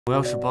我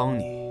要是帮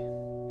你，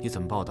你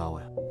怎么报答我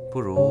呀？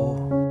不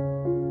如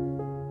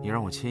你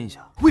让我亲一下。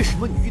为什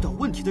么你遇到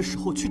问题的时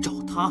候去找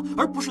他，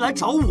而不是来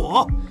找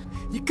我？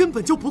你根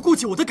本就不顾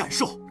及我的感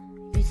受。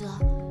宇泽，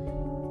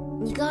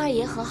你跟二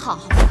爷和好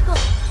好吗？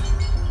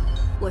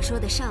我说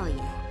的少爷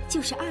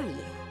就是二爷，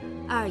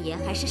二爷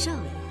还是少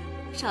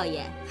爷，少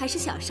爷还是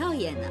小少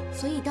爷呢。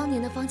所以当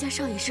年的方家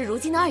少爷是如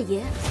今的二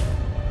爷。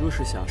若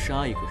是想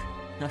杀一个人，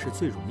那是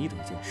最容易的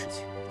一件事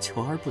情，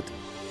求而不得，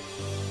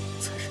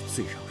才是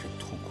最让人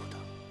痛苦的。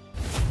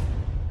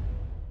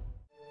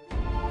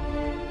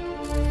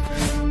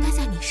待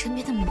在你身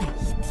边的每一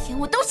天，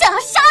我都想要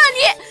杀了你。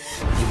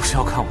你不是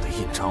要看我的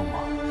印章吗？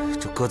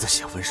这鸽子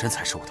血纹身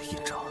才是我的印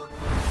章，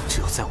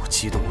只有在我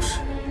激动时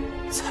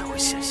才会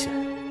显现。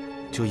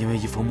就因为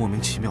一封莫名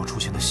其妙出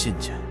现的信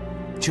件，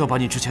就要把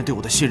你之前对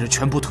我的信任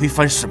全部推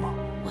翻是吗？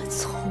我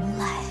从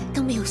来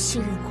都没有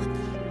信任过你。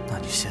那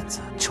你现在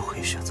就可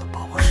以选择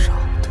把我杀，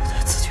对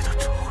待自己的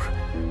仇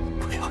人，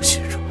不要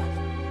心软。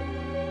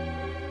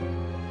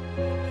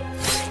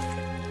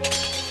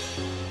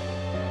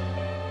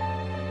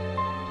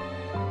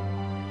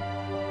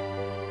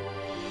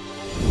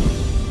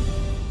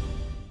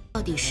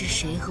到底是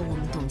谁和我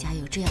们董家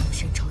有这样的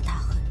深仇大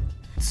恨？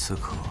此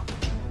刻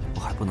我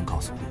还不能告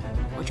诉你，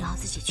我只好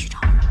自己去找。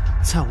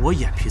在我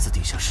眼皮子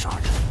底下杀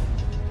人，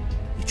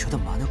你觉得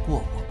瞒得过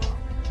我吗？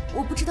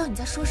我不知道你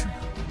在说什么。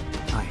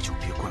那也就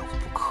别怪我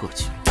不客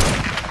气了。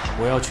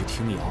我要娶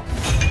听瑶，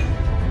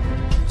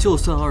就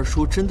算二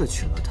叔真的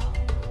娶了她，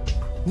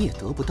你也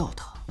得不到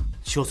她。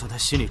就算他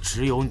心里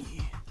只有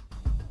你，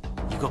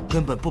一个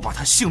根本不把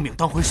他性命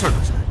当回事的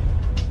人。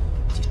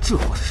你这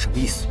话是什么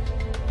意思？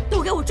都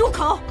给我住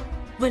口！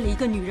为了一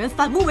个女人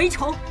反目为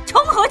仇，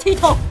成何体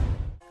统？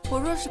我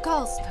若是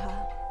告诉他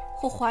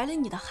我怀了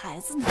你的孩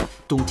子呢？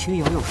董庭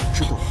瑶要是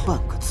知道半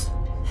个字，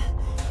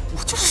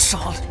我就杀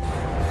了你！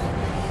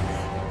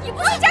你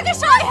不是嫁给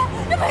少爷，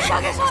你不是嫁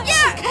给少爷，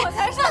我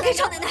才嫁给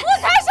少奶奶，我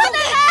才少奶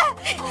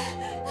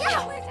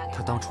奶！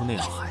他当初那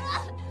样害你，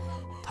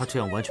他这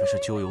样完全是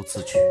咎由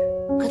自取。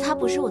可他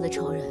不是我的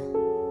仇人，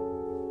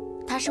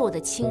他是我的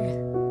亲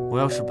人。我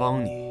要是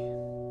帮你，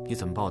你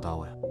怎么报答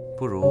我呀？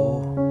不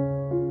如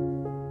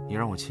你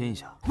让我亲一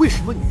下。为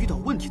什么你遇到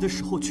问题的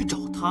时候去找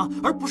他，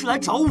而不是来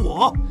找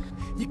我？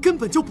你根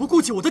本就不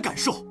顾及我的感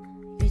受。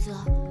宇泽，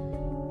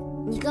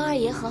你跟二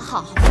爷和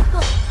好好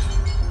吗？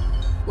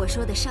我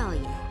说的少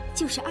爷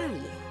就是二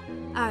爷，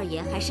二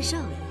爷还是少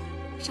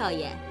爷，少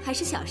爷还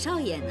是小少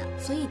爷呢。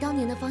所以当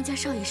年的方家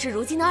少爷是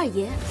如今的二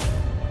爷。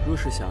若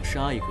是想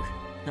杀一个人，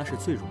那是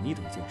最容易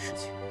的一件事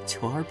情，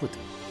求而不得，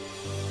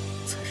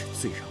才是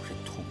最让人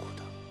痛苦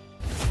的。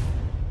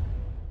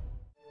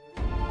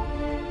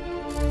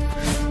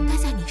待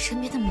在你身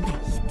边的每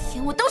一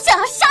天，我都想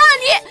要杀了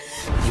你。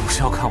你不是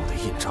要看我的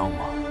印章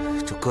吗？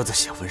这鸽子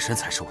血纹身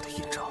才是我的印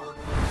章，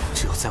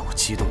只有在我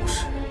激动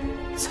时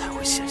才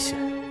会显现。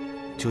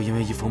就因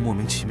为一封莫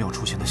名其妙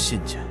出现的信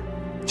件，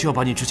就要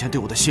把你之前对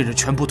我的信任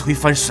全部推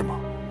翻是吗？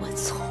我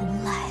从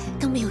来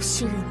都没有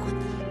信任过你。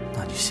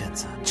那你现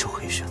在就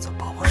可以选择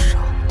把我杀，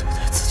对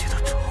待自己的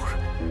仇人，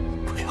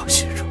不要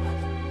心软。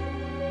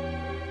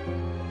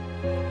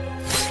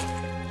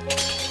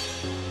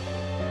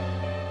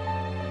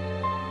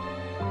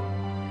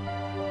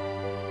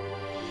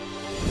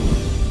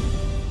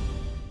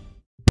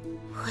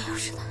我要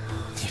是他，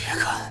你别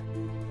看，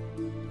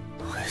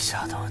会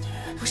吓到你。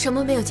我什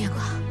么没有见过，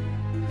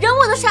人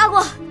我都杀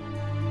过。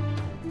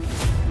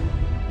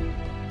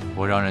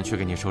我让人去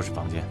给你收拾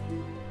房间。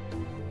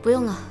不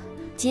用了，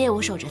今夜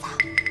我守着他。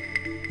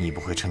你不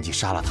会趁机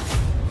杀了他？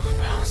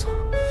不要走，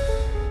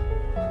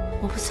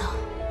我不走，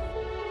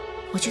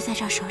我就在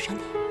这儿守着你。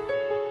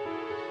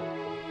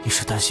你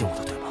是担心我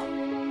的对吧？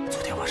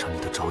昨天晚上你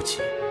的着急，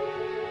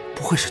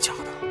不会是假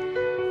的？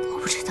我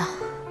不知道。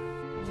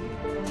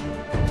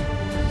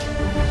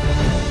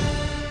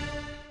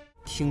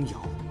听瑶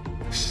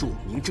是我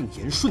名正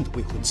言顺的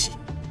未婚妻，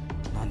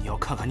那你要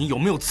看看你有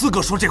没有资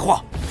格说这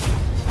话。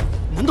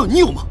难道你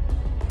有吗？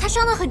他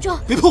伤得很重。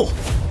别碰我！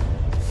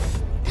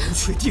不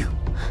确定？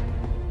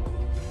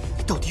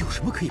你到底有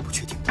什么可以不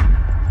确定的？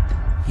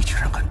你居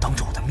然敢当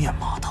着我的面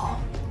骂他！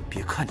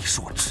别看你是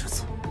我侄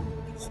子，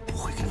我不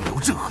会给你留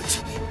任何机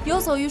会。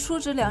游走于叔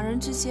侄两人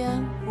之间，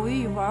我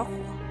与玩火，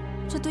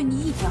这对你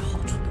一点好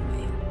处都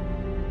没有。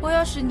我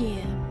要是你，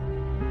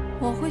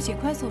我会尽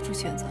快做出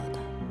选择的。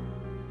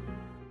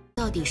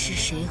到底是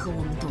谁和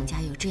我们董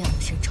家有这样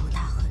的深仇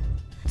大恨？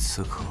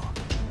此刻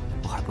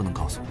我还不能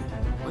告诉你，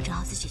我只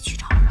好自己去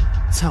找。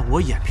在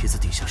我眼皮子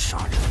底下杀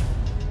人，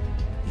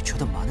你觉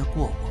得瞒得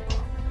过我吗？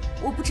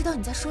我不知道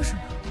你在说什么。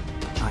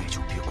那也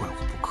就别怪我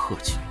不客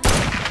气了。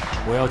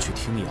我要娶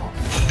听瑶，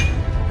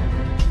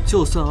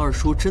就算二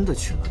叔真的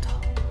娶了她，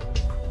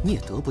你也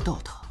得不到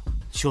她。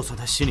就算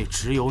他心里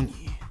只有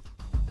你，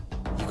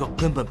一个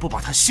根本不把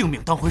他性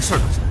命当回事的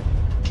人。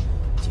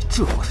你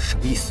这话是什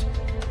么意思？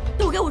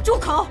都给我住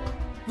口！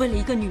为了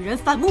一个女人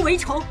反目为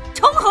仇，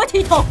成何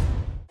体统？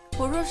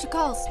我若是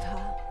告诉他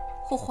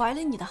我怀了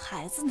你的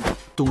孩子呢？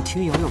董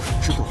庭瑶要是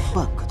知道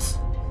半个字，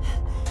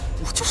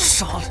我就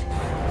杀了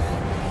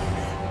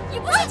你！你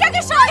不许嫁给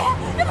少爷！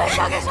你不许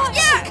嫁给少爷！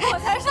我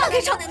才是少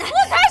奶奶！我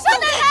才是少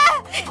奶奶！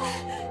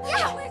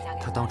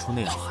他当初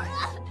那样害你，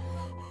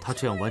他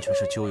这样完全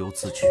是咎由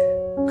自取。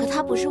可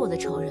他不是我的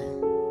仇人，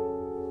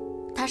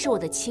他是我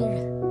的亲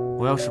人。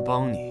我要是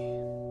帮你，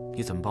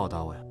你怎么报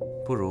答我呀？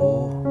不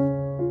如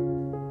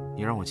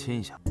你让我亲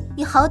一下。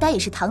你好歹也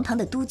是堂堂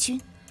的督军，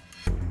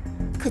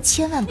可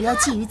千万不要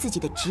觊觎自己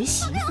的侄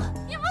媳妇。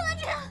你不能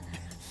这样！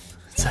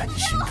在你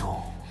心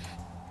中，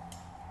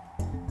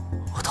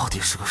我到底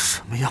是个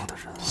什么样的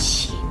人？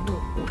喜怒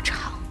无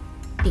常，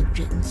令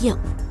人厌恶。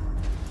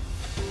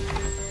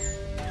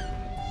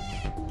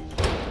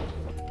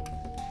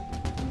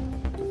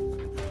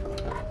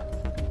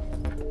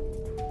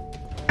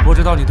不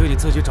知道你对你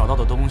自己找到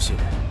的东西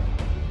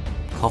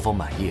可否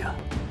满意啊？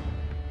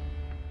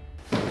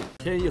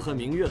天意和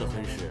明月的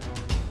婚事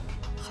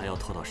还要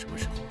拖到什么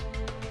时候？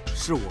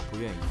是我不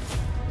愿意。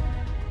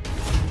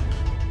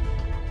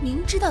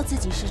明知道自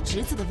己是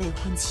侄子的未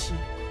婚妻，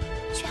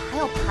却还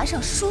要爬上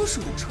叔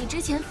叔的床。你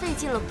之前费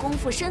尽了功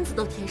夫，身子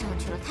都贴上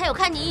去了，他有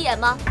看你一眼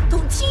吗？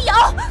董清瑶，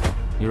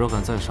你若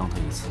敢再伤他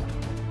一次，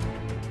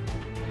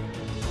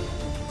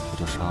我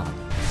就杀了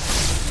你。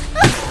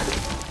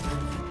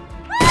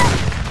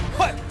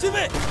快，戒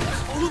备，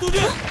保住督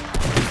军！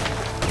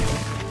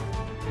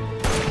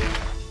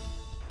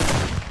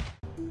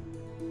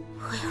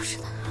我有事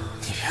的。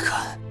你别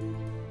看，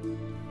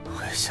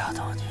会吓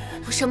到你。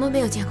我什么没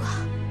有见过，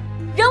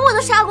人我都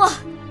杀过。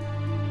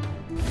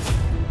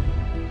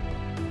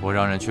我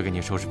让人去给你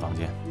收拾房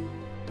间。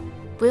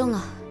不用了，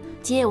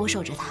今夜我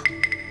守着他。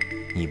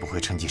你不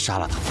会趁机杀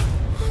了他吧？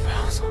不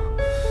要走，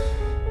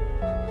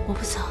我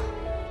不走，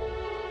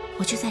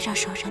我就在这儿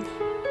守着你。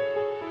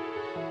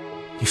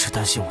你是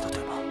担心我的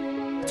对吧？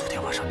昨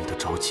天晚上你的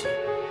着急，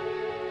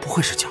不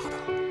会是假的？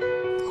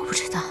我不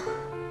知道。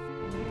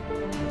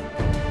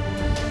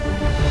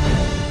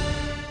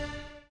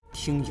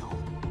听瑶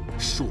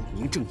是我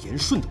名正言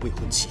顺的未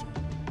婚妻，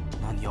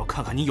那你要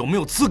看看你有没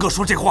有资格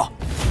说这话。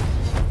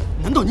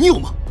难道你有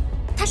吗？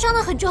他伤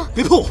得很重。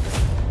别碰我！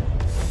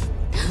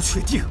不确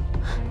定？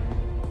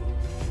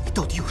你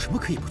到底有什么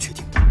可以不确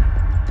定的？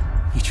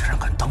你居然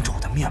敢当着我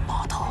的面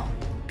骂他！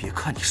别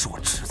看你是我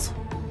侄子，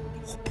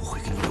我不会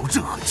给你留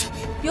任何机会。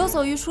游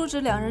走于叔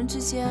侄两人之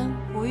间，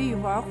无异于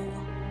玩火，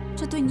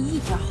这对你一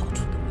点好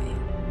处都没有。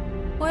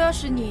我要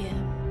是你，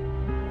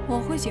我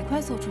会尽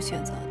快做出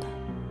选择的。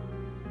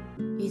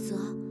雨泽，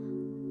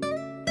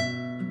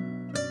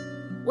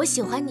我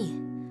喜欢你。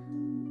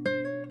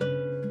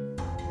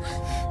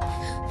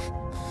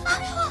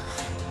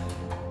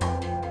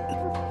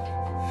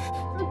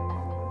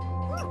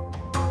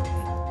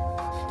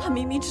他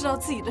明明知道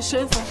自己的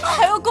身份，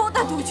还要勾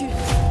搭督军。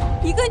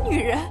一个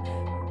女人，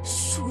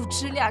叔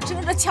侄俩争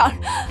着抢。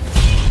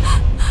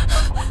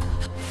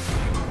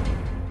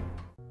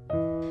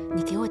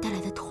你给我带来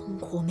的痛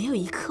苦，我没有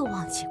一刻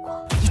忘记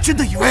过。你真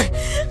的以为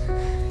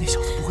那小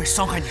子不会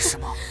伤害你是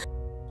吗？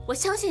我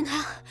相信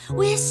他，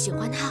我也喜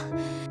欢他。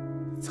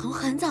从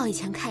很早以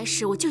前开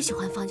始，我就喜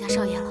欢方家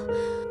少爷了。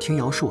听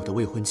瑶是我的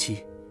未婚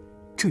妻，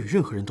这与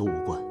任何人都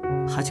无关。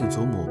还请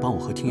祖母帮我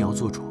和听瑶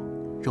做主，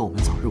让我们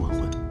早日完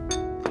婚。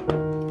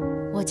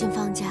我进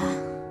方家，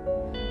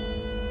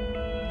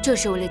就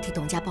是为了替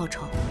董家报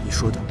仇。你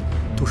说的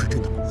都是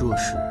真的吗？若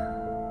是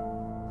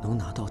能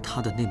拿到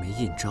他的那枚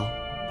印章，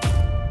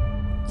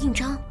印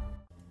章，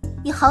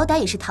你好歹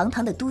也是堂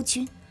堂的督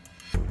军，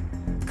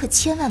可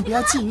千万不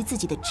要觊觎自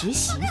己的侄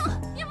媳妇。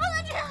你不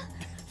能这样！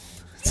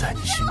在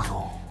你心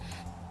中，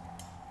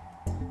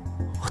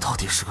我到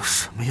底是个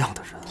什么样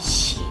的人？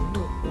喜怒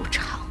无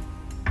常，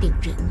令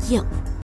人厌恶。